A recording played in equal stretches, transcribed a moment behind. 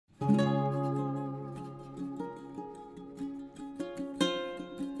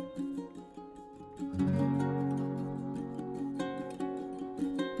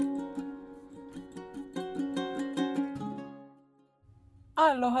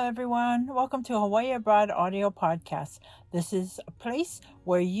Aloha, everyone. Welcome to Hawaii Abroad Audio Podcast. This is a place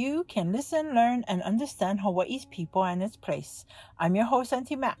where you can listen, learn, and understand Hawaii's people and its place. I'm your host,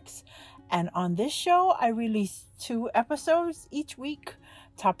 Auntie Max. And on this show, I release 2 episodes each week.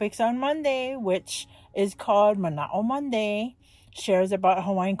 Topics on Monday, which is called Mana'o Monday, shares about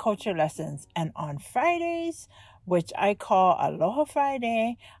Hawaiian culture lessons. And on Fridays, which I call Aloha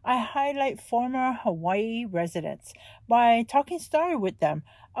Friday, I highlight former Hawaii residents by talking story with them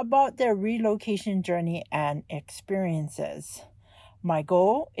about their relocation journey and experiences. My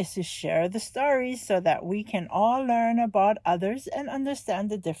goal is to share the stories so that we can all learn about others and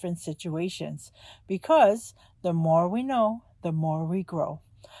understand the different situations, because the more we know, the more we grow.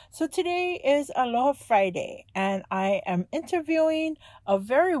 So today is Aloha Friday, and I am interviewing a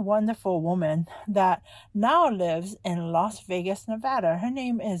very wonderful woman that now lives in Las Vegas, Nevada. Her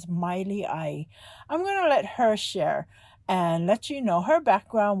name is Maile. I'm going to let her share and let you know her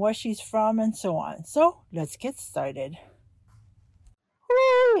background, where she's from, and so on. So let's get started.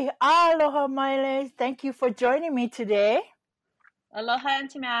 Woo! Aloha, Maile. Thank you for joining me today. Aloha,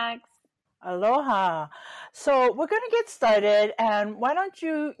 Auntie Max. Aloha. So we're going to get started, and why don't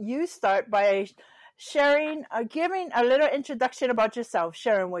you start by sharing, giving a little introduction about yourself,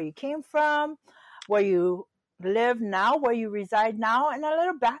 sharing where you came from, where you live now, where you reside now, and a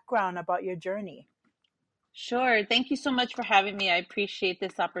little background about your journey. Sure. Thank you so much for having me. I appreciate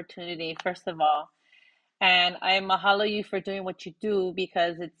this opportunity, first of all. And I mahalo you for doing what you do,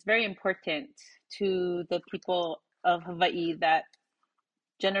 because it's very important to the people of Hawaii that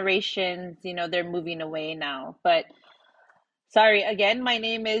generations, they're moving away now. But sorry, again, my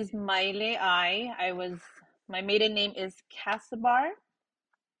name is Maile. My maiden name is Casabar.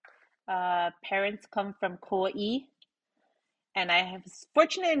 Parents come from Kauai, and I was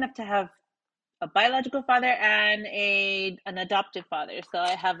fortunate enough to have a biological father and an adoptive father. So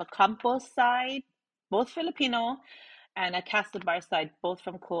I have a Campos side, both Filipino, and a Casabar side, both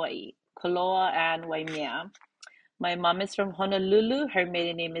from Kauai, Koloa and Waimea. My mom is from Honolulu. Her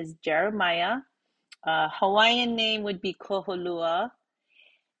maiden name is Jeremiah. Hawaiian name would be Koholua.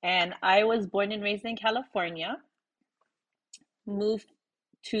 And I was born and raised in California. Moved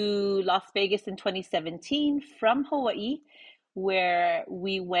to Las Vegas in 2017 from Hawaii, where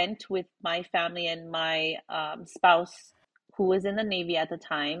we went with my family and my spouse, who was in the Navy at the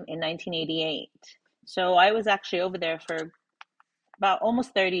time, in 1988. So I was actually over there for about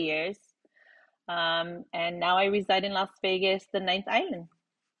almost 30 years. And now I reside in Las Vegas, the ninth island.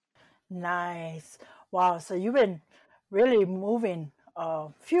 Nice. Wow. So you've been really moving a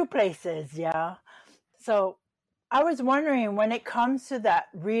few places, yeah? So I was wondering, when it comes to that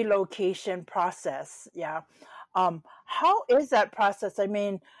relocation process, yeah, how is that process? I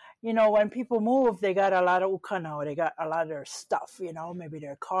mean, when people move, they got a lot of ukana, or they got a lot of their stuff, maybe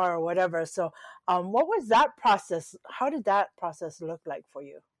their car or whatever. So, what was that process? How did that process look like for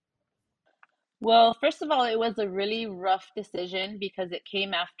you? Well, first of all, it was a really rough decision because it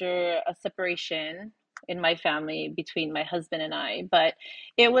came after a separation in my family between my husband and I. But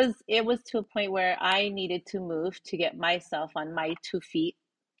it was to a point where I needed to move to get myself on my 2 feet,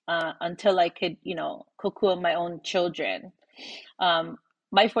 until I could, kokua my own children. Um,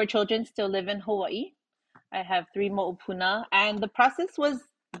 my 4 children still live in Hawaii. I have 3 mo'opuna, and the process was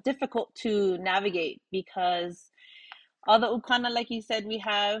difficult to navigate because all the ukana, like you said, we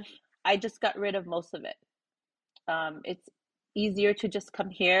have, I just got rid of most of it. It's easier to just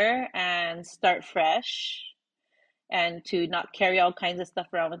come here and start fresh, and to not carry all kinds of stuff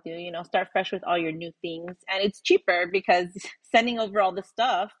around with you, start fresh with all your new things. And it's cheaper because sending over all the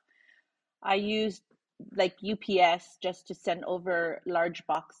stuff, I used like UPS just to send over large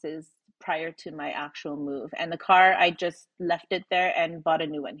boxes prior to my actual move. And the car, I just left it there and bought a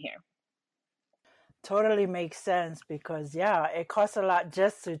new one here. Totally makes sense, because yeah, it costs a lot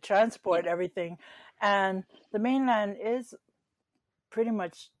just to transport everything, and the mainland is pretty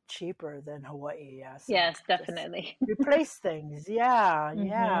much cheaper than Hawaii. Yeah, so Yes, just definitely. replace things. Yeah,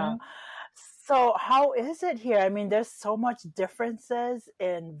 yeah. Hmm. So how is it here? I mean, there's so much differences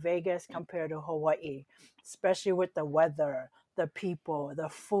in Vegas compared to Hawaii, especially with the weather, the people, the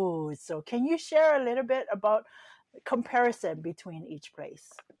food. So can you share a little bit about comparison between each place?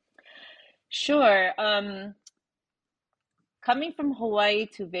 Sure. Coming from Hawaii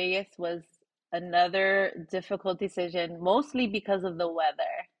to Vegas was another difficult decision, mostly because of the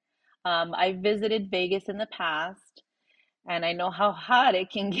weather. I visited Vegas in the past, and I know how hot it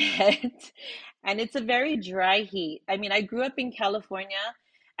can get. And it's a very dry heat. I mean, I grew up in California,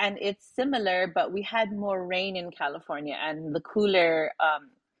 and it's similar, but we had more rain in California and the cooler,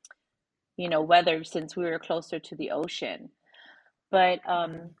 weather, since we were closer to the ocean. But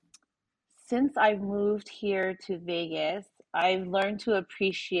Mhm. since I've moved here to Vegas, I've learned to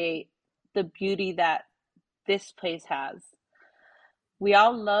appreciate the beauty that this place has. We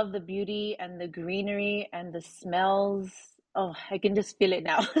all love the beauty and the greenery and the smells. Oh, I can just feel it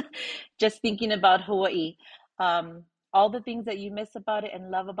now. Just thinking about Hawaii. All the things that you miss about it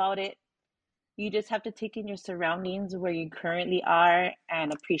and love about it, you just have to take in your surroundings where you currently are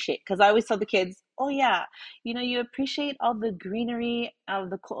and appreciate. Because I always tell the kids, oh yeah, you appreciate all the greenery of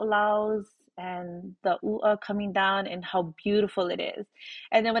the ko'olaus and the ua coming down and how beautiful it is.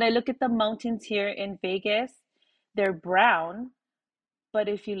 And then when I look at the mountains here in Vegas, they're brown, but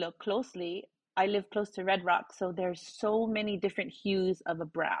if you look closely, I live close to Red Rock, so there's so many different hues of a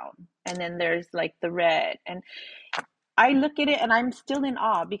brown. And then there's like the red. And I look at it and I'm still in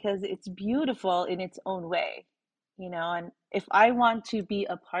awe because it's beautiful in its own way. And if I want to be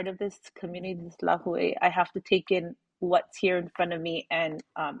a part of this community, this lahui, I have to take in what's here in front of me and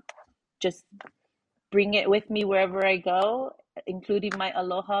just bring it with me wherever I go, including my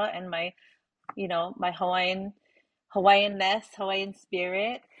aloha and my Hawaiian-ness, Hawaiian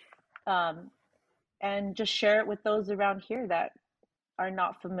spirit, um, and just share it with those around here that are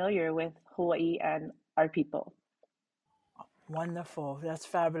not familiar with Hawaii and our people. Wonderful. That's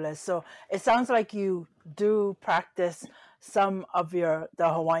fabulous. So it sounds like you do practice some of the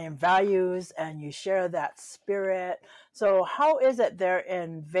Hawaiian values and you share that spirit. So how is it there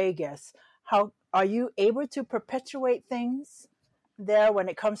in Vegas? How are you able to perpetuate things there when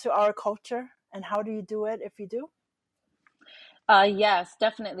it comes to our culture? And how do you do it if you do? Yes,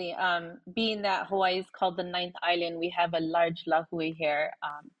 definitely. Being that Hawaii is called the ninth island, we have a large lahui here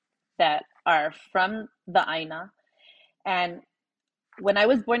that are from the Aina. And when I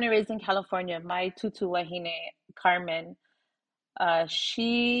was born and raised in California, my tutu wahine, Carmen,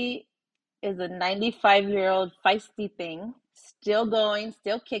 she is a 95-year-old feisty thing, still going,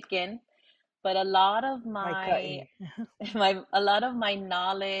 still kicking. But a lot of My my ka'i. a lot of my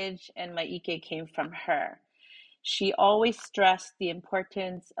knowledge and my ike came from her. She always stressed the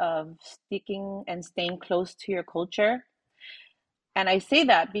importance of sticking and staying close to your culture. And I say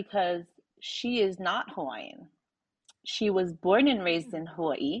that because she is not Hawaiian. She was born and raised in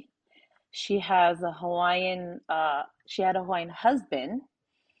Hawaii. She had a Hawaiian husband.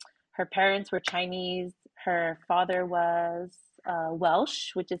 Her parents were Chinese. Her father was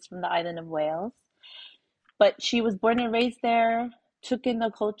Welsh, which is from the island of Wales. But she was born and raised there, took in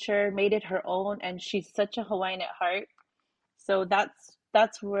the culture, made it her own, and she's such a Hawaiian at heart. So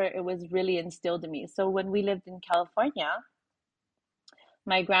that's where it was really instilled in me. So when we lived in California,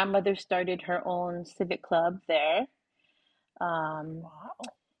 my grandmother started her own civic club there. Um, Wow.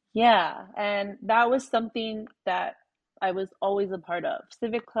 yeah, and that was something that I was always a part of.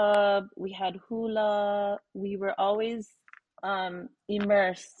 Civic club, we had hula, we were always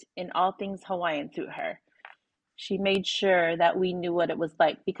immersed in all things Hawaiian through her. She made sure that we knew what it was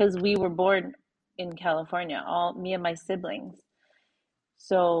like because we were born in California, all me and my siblings.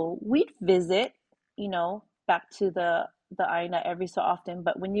 So we'd visit, back to the Aina every so often.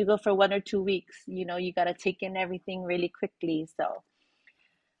 But when you go for 1 or 2 weeks, you got to take in everything really quickly. So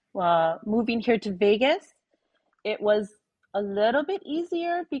moving here to Vegas, it was a little bit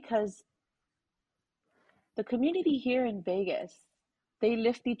easier because the community here in Vegas, they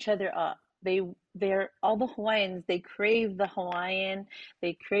lift each other up. They're all the Hawaiians, they crave the Hawaiian,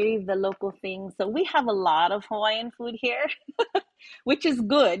 they crave the local things. So we have a lot of Hawaiian food here, which is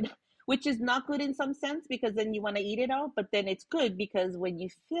good, which is not good in some sense because then you want to eat it all, but then it's good because when you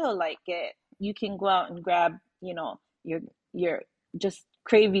feel like it, you can go out and grab, your just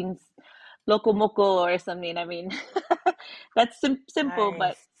cravings, loco moco or something. I mean, that's simple,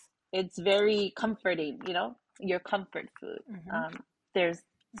 but Nice. it's very comforting, your comfort food. Hmm. Um, there's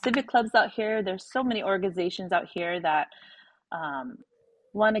civic Hmm. clubs out here. There's so many organizations out here that um,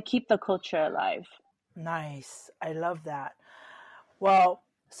 want to keep the culture alive. Nice. I love that. Well,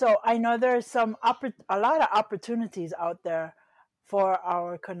 so I know there's a lot of opportunities out there for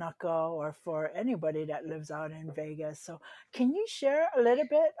our Kanaka or for anybody that lives out in Vegas. So can you share a little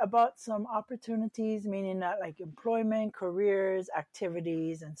bit about some opportunities, meaning that like employment, careers,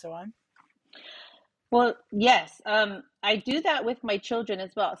 activities, and so on? Well, yes, I do that with my children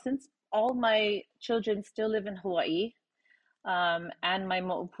as well. Since all my children still live in Hawaii, and my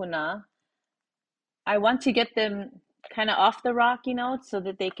mo'opuna, I want to get them kind of off the rock, so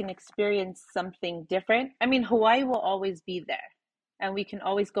that they can experience something different. I mean, Hawaii will always be there and we can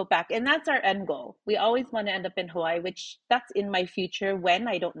always go back. And that's our end goal. We always want to end up in Hawaii, which that's in my future when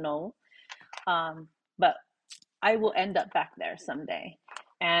I don't know. But I will end up back there someday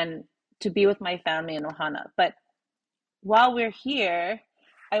and to be with my family in Ohana. But while we're here,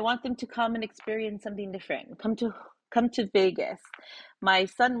 I want them to come and experience something different. Come to Vegas. My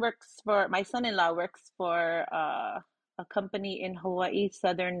son-in-law works for a company in Hawaii,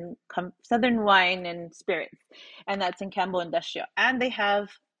 Southern Wine and Spirits, and that's in Cambo Industrial. And they have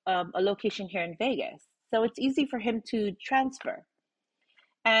a location here in Vegas, so it's easy for him to transfer.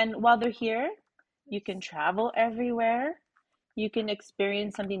 And while they're here, you can travel everywhere. You can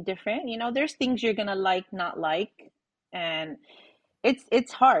experience something different. There's things you're gonna like, not like, and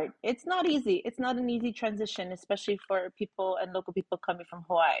it's hard. It's not easy. It's not an easy transition, especially for people and local people coming from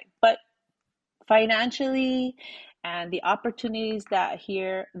Hawaii. But financially, and the opportunities that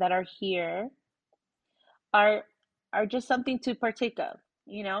are here are are just something to partake of.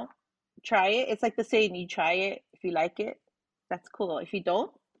 You know, try it. It's like the saying, you try it. If you like it, that's cool. If you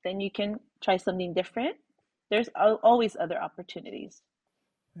don't, then you can try something different. There's always other opportunities.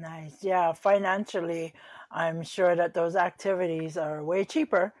 Nice. Yeah, financially, I'm sure that those activities are way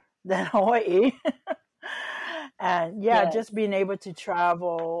cheaper than Hawaii. And yeah, Yes, just being able to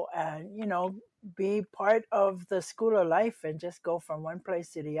travel and, be part of the school of life and just go from one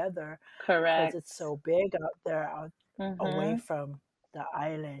place to the other because it's correct. so big out there, out away Mm-hmm. from the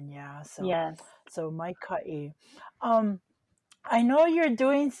island. Yeah. So, Yes. so my ka'i. Um, I know you're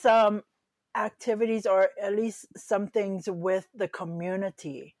doing some activities or at least some things with the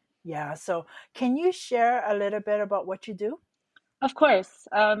community. Yeah. So, can you share a little bit about what you do? Of course.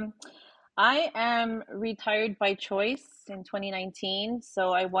 I am retired by choice in 2019,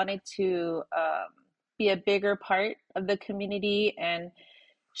 so I wanted to be a bigger part of the community and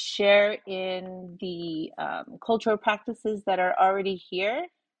share in the cultural practices that are already here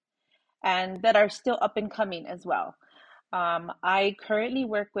and that are still up and coming as well. I currently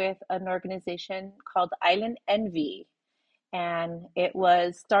work with an organization called Island Envy, and it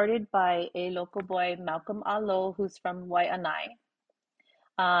was started by a local boy, Malcolm Alo, who's from Waianae.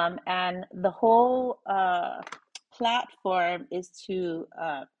 And the whole platform is to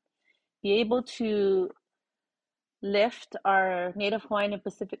be able to lift our Native Hawaiian and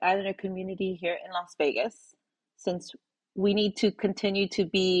Pacific Islander community here in Las Vegas, since we need to continue to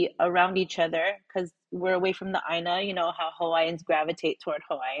be around each other because we're away from the Aina, how Hawaiians gravitate toward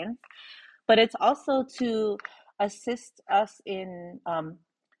Hawaiians. But it's also to assist us in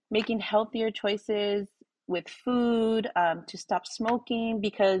making healthier choices with food, to stop smoking,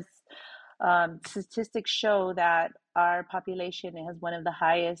 because statistics show that our population has one of the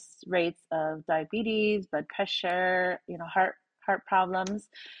highest rates of diabetes, blood pressure, heart problems.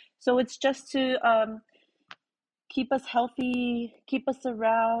 So it's just to keep us healthy, keep us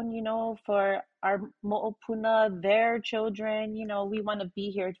around, for our mo'opuna, their children. We want to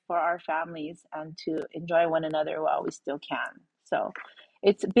be here for our families and to enjoy one another while we still can. So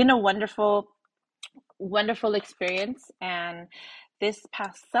it's been a wonderful experience. And this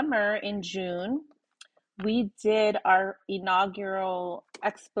past summer in June, we did our inaugural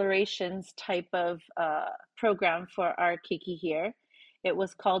explorations type of program for our Kiki here. It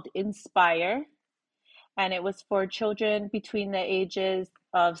was called Inspire, and it was for children between the ages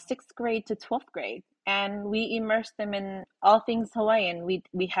of sixth grade to 12th grade. And we immersed them in all things Hawaiian.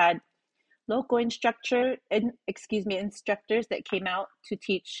 We had local instructors that came out to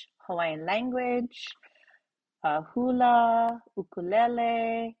teach Hawaiian language, hula,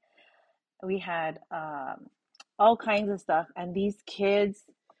 ukulele. We had all kinds of stuff. And these kids,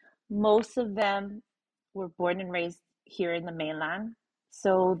 most of them were born and raised here in the mainland.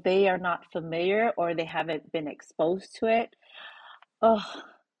 So they are not familiar or they haven't been exposed to it. Oh,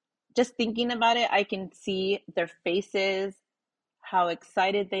 just thinking about it, I can see their faces, how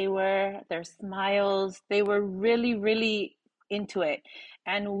excited they were, their smiles. They were really, really into it.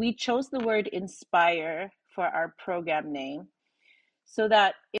 And we chose the word inspire for our program name so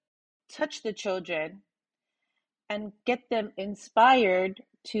that it touched the children and get them inspired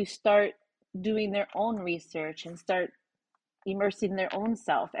to start doing their own research and start immersing their own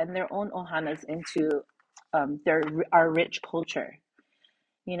self and their own ohanas into our rich culture.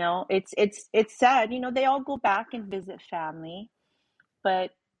 It's sad. They all go back and visit family,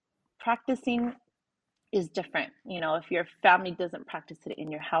 but practicing is different. If your family doesn't practice it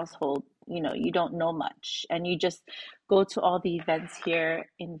in your household, you don't know much, and you just go to all the events here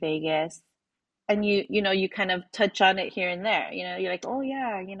in Vegas, and you kind of touch on it here and there. You're like, oh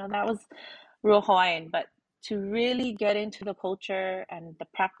yeah, that was real Hawaiian. But to really get into the culture and the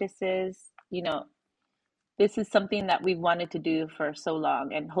practices, this is something that we've wanted to do for so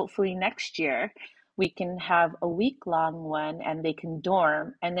long. And hopefully next year we can have a week long one and they can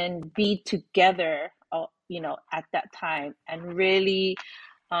dorm and then be together, at that time, and really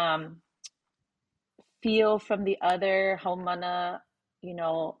um, feel from the other haumana,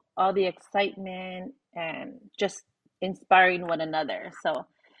 all the excitement and just inspiring one another. So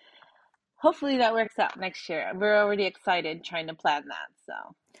hopefully that works out next year. We're already excited trying to plan that. So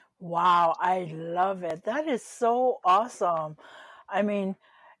Wow, I love it. That is so awesome. I mean,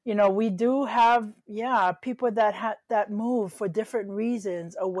 we do have, yeah, people that move for different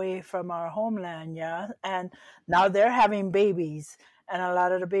reasons away from our homeland, yeah. And now they're having babies, and a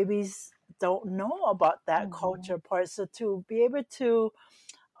lot of the babies don't know about that hmm culture part. So to be able to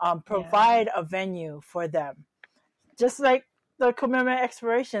yeah, provide a venue for them, just like the commitment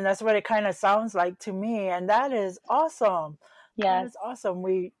expiration, that's what it kind of sounds like to me, and that is awesome. That yes, is awesome.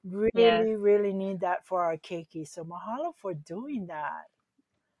 We yes. really, really need that for our keiki. So mahalo for doing that.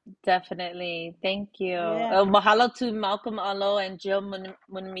 Definitely. Thank you. Yeah. Mahalo to Malcolm Alo and Jill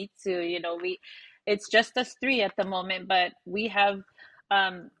Munmitsu. It's just us three at the moment, but we have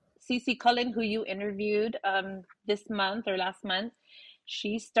Cece Cullen, who you interviewed this month or last month.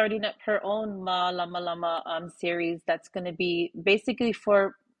 She's starting up her own Lama Lama series that's going to be basically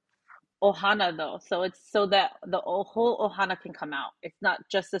for Ohana though. So it's so that the whole Ohana can come out. It's not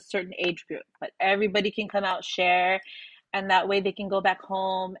just a certain age group, but everybody can come out, share, and that way they can go back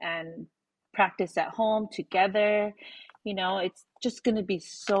home and practice at home together. It's just going to be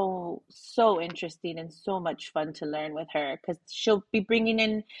so, so interesting and so much fun to learn with her because she'll be bringing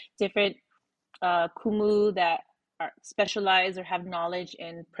in different kumu that are specialized or have knowledge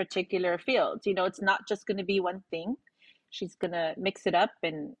in particular fields. It's not just going to be one thing. She's going to mix it up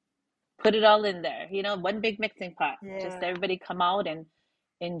and put it all in there. One big mixing pot. Just Yeah. everybody come out and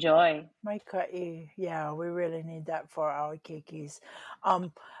enjoy. Maikai. Yeah, we really need that for our keikis.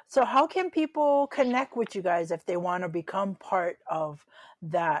 Um, so how can people connect with you guys if they want to become part of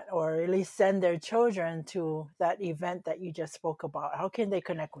that, or at least send their children to that event that you just spoke about? How can they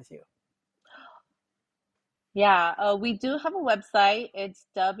connect with you? Yeah, we do have a website. It's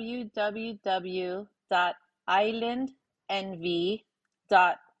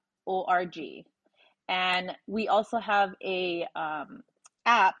www.islandenvy.org. And we also have a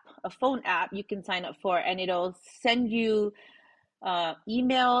phone app you can sign up for, and it'll send you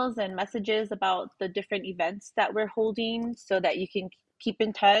emails and messages about the different events that we're holding so that you can keep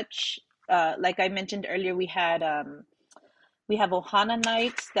in touch. Like I mentioned earlier, we have Ohana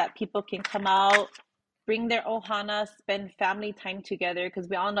nights that people can come out, bring their Ohana, spend family time together because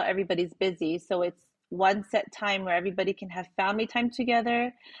we all know everybody's busy. So it's one set time where everybody can have family time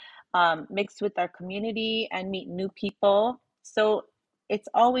together, mix with our community and meet new people. So it's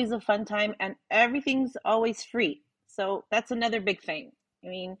always a fun time and everything's always free. So that's another big thing. I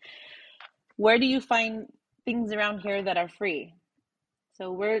mean, where do you find things around here that are free?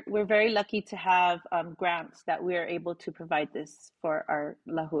 So we're very lucky to have grants that we are able to provide this for our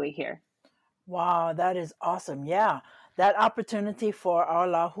lahui here. Wow, that is awesome. Yeah, that opportunity for our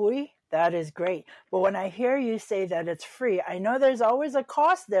lahui, that is great. But when I hear you say that it's free, I know there's always a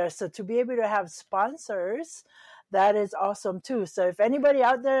cost there. So to be able to have sponsors, that is awesome too. So if anybody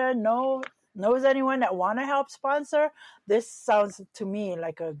out there knows anyone that want to help sponsor, this sounds to me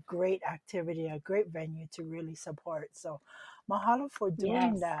like a great activity, a great venue to really support. So mahalo for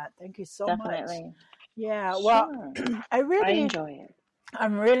doing Yes, that. Thank you so much. definitely. Yeah, well, Sure. I I really enjoy it.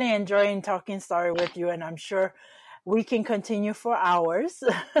 I'm really enjoying talking story with you, and I'm sure we can continue for hours.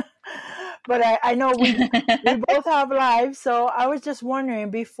 But I know we both have lives, so I was just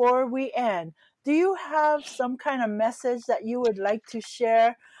wondering before we end, do you have some kind of message that you would like to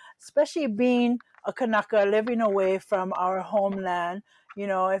share, especially being a Kanaka living away from our homeland?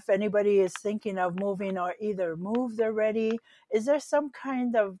 If anybody is thinking of moving or either moved already, is there some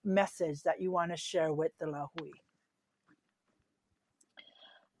kind of message that you want to share with the Lahui?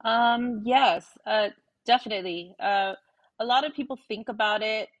 Yes, definitely. A lot of people think about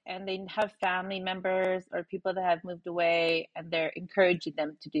it and they have family members or people that have moved away and they're encouraging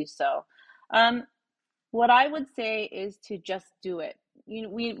them to do so. Um, what I would say is to just do it.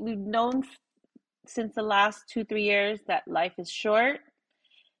 We've known since the last 2, 3 years that life is short,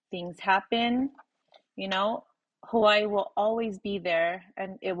 things happen, you know. Hawaii will always be there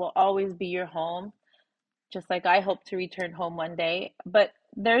and it will always be your home, just like I hope to return home one day. But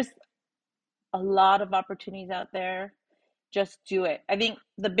there's a lot of opportunities out there. Just do it. I think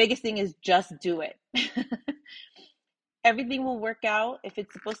the biggest thing is just do it. Everything will work out if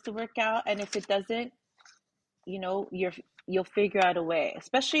it's supposed to work out, and if it doesn't, you'll figure out a way.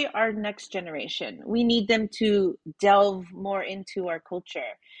 Especially our next generation, we need them to delve more into our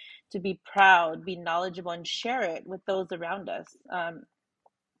culture, to be proud, be knowledgeable, and share it with those around us.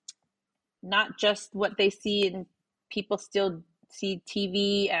 Not just what they see, and people still see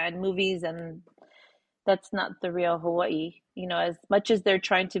TV and movies and That's not the real Hawaii. You know, as much as they're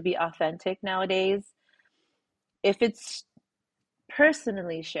trying to be authentic nowadays, if it's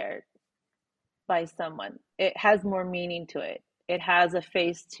personally shared by someone, it has more meaning to it. It has a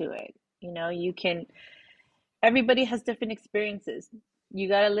face to it. You know, you can, everybody has different experiences. You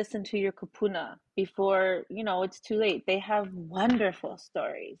got to listen to your kupuna before, you know, it's too late. They have wonderful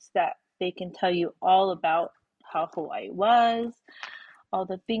stories that they can tell you all about how Hawaii was, all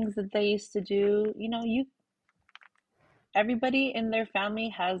the things that they used to do. You know, you everybody in their family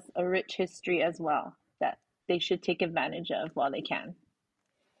has a rich history as well that they should take advantage of while they can.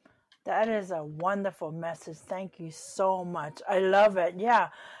 That is a wonderful message. Thank you so much. I love it. Yeah.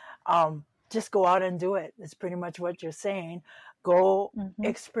 Just go out and do it. It's pretty much what you're saying. Go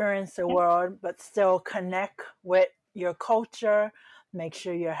experience the Yeah. world, but still connect with your culture. Make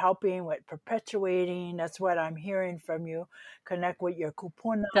sure you're helping with perpetuating. That's what I'm hearing from you. Connect with your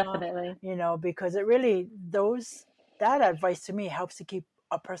kupuna, Definitely. you know, because it really, that advice to me helps to keep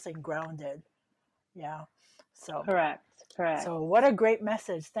a person grounded. Yeah. Correct. So what a great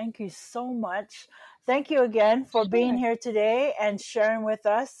message. Thank you so much. Thank you again for being here today and sharing with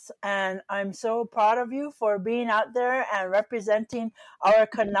us. And I'm so proud of you for being out there and representing our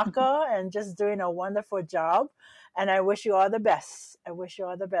Kanaka and just doing a wonderful job. And I wish you all the best.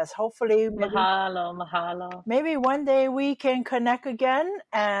 Hopefully, Mahalo. maybe one day we can connect again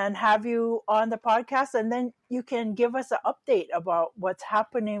and have you on the podcast, and then you can give us an update about what's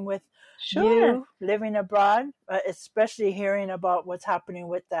happening with you living abroad, especially hearing about what's happening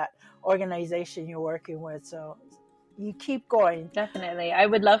with that organization you're working with. So you keep going. Definitely. I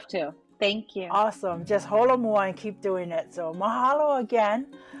would love to. Thank you. Awesome. Just hold on and keep doing it. So mahalo again.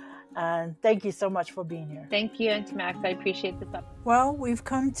 And thank you so much for being here. Thank you, Auntie Max. I appreciate this up. Well, we've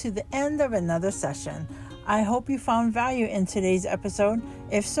come to the end of another session. I hope you found value in today's episode.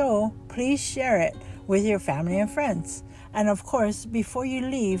 If so, please share it with your family and friends. And of course, before you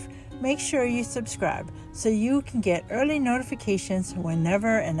leave, make sure you subscribe so you can get early notifications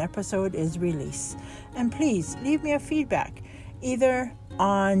whenever an episode is released. And please leave me a feedback, either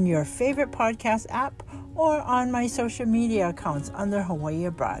on your favorite podcast app or on my social media accounts under Hawaii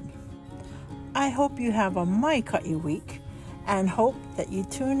Abroad. I hope you have a Maika'i week and hope that you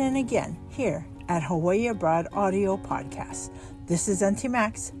tune in again here at Hawaii Abroad Audio Podcast. This is Auntie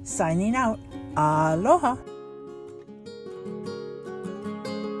Max signing out. Aloha.